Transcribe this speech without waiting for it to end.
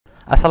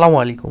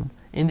Assalamualaikum.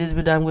 In this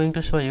video I'm going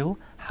to show you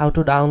how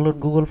to download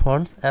Google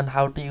Fonts and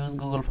how to use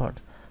Google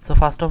Fonts. So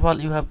first of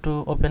all you have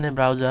to open a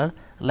browser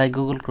like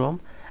Google Chrome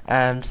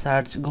and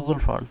search Google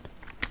Font.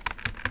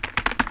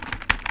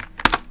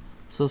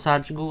 So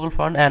search Google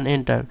Font and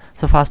enter.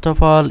 So first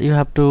of all you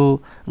have to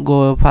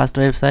go first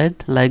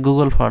website like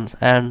Google Fonts,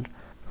 and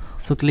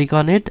so click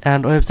on it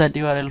and website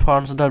URL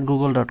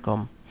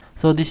fonts.google.com.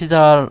 So this is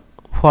our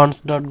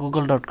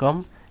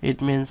fonts.google.com.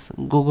 It means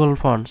Google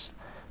Fonts.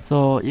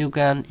 So you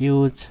can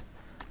use,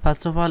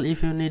 first of all,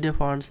 if you need a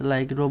fonts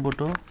like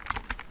Roboto,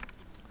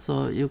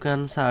 so you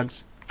can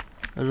search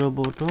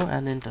Roboto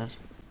and enter.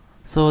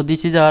 So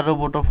this is our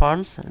Roboto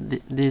fonts.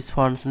 This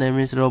font's name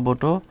is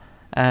Roboto,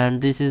 and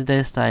this is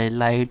the style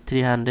light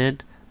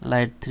 300,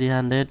 light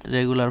 300,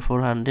 regular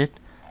 400.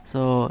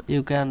 So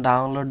you can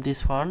download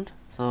this font.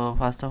 So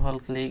first of all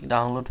click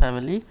download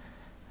family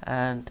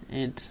and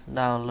it's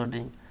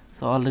downloading.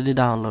 So already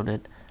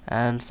downloaded,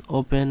 and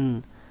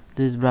open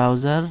this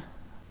browser.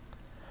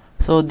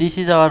 So this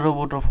is our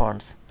Roboto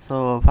fonts.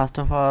 So first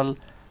of all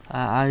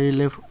I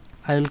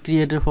will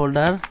create a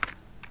folder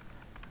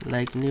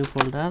like new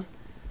folder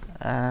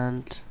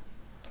and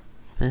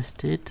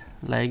paste it.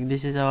 Like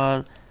this is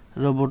our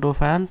Roboto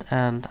font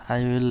and I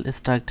will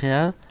extract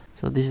here.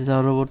 So this is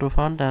our Roboto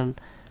font, and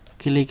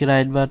click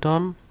right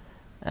button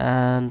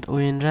and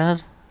WinRAR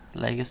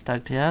like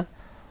extract here.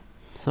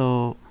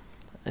 So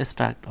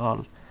extract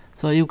all.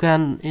 So you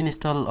can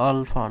install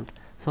all font.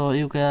 So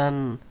you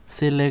can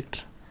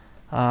select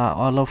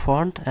all of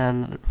font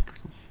and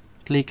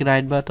click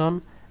right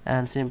button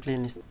and simply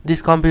install.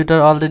 This computer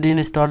already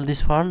installed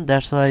this font,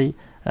 that's why.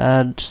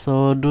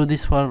 So do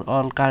this for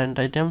all current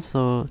items,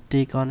 so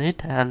tick on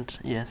it and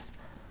yes.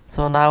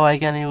 So now I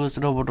can use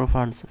Roboto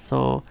fonts.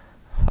 So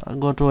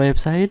go to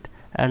website,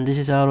 and this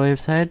is our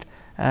website,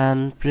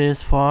 and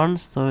press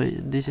fonts. So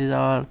this is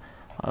our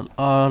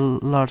all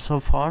lots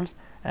of fonts,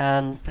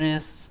 and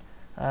press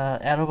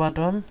arrow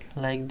button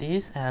like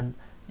this, and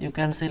you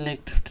can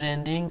select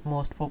trending,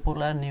 most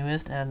popular,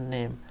 newest, and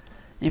name.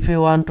 If you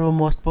want to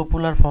most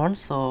popular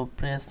fonts, so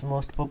press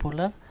most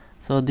popular.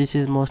 So this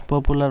is most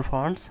popular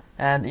fonts.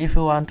 And if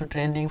you want to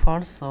trending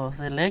fonts, so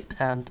select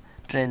and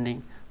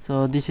trending.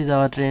 So this is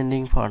our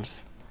trending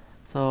fonts.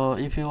 So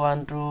if you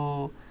want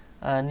to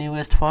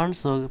newest fonts,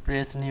 so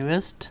press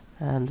newest,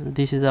 and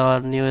this is our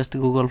newest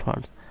Google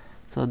fonts.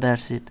 So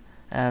that's it,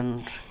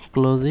 and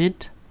close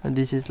it.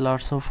 This is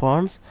lots of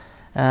fonts,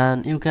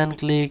 and you can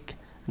click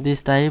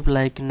this type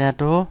like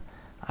NATO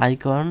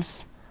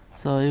icons.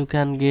 So you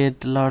can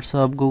get lots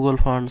of Google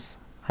Fonts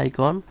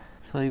icon.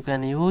 So you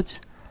can use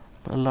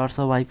lots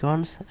of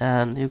icons,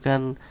 and you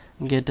can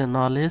get a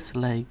knowledge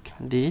like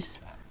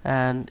this.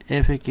 And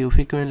FAQ,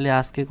 frequently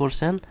asked a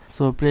question.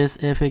 So press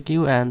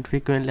FAQ and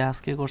frequently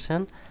asked a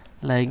question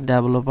like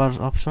developer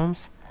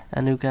options,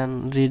 and you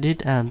can read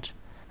it.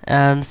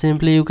 And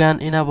simply you can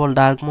enable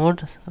dark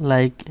mode,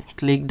 like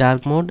click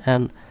dark mode,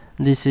 and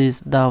this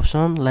is the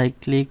option,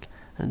 like click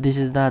this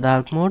is the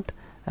dark mode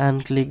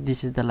and click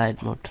this is the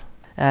light mode.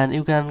 And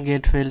you can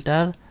get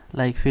filter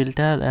like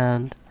filter,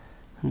 and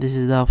this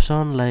is the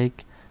option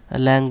like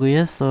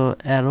language. So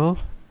arrow,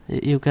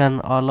 you can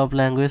all of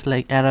language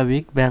like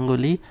Arabic,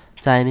 Bengali,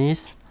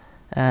 Chinese,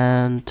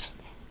 and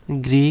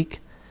Greek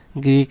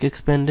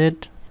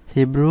expanded,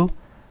 Hebrew,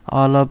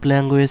 all of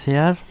language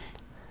here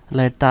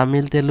like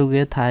Tamil,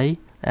 Telugu, Thai.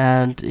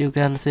 And you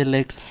can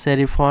select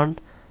serif font,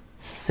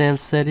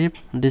 sans serif,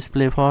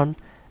 display font,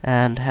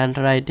 and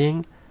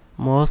handwriting,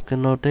 most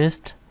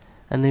noticed,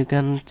 and you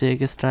can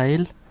check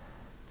style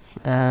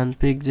and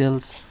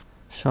pixels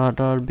short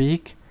or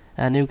big,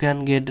 and you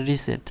can get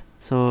reset.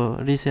 So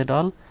reset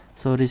all.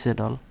 So reset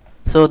all.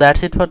 So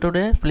that's it for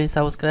today. Please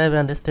subscribe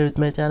and stay with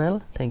my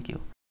channel. Thank you.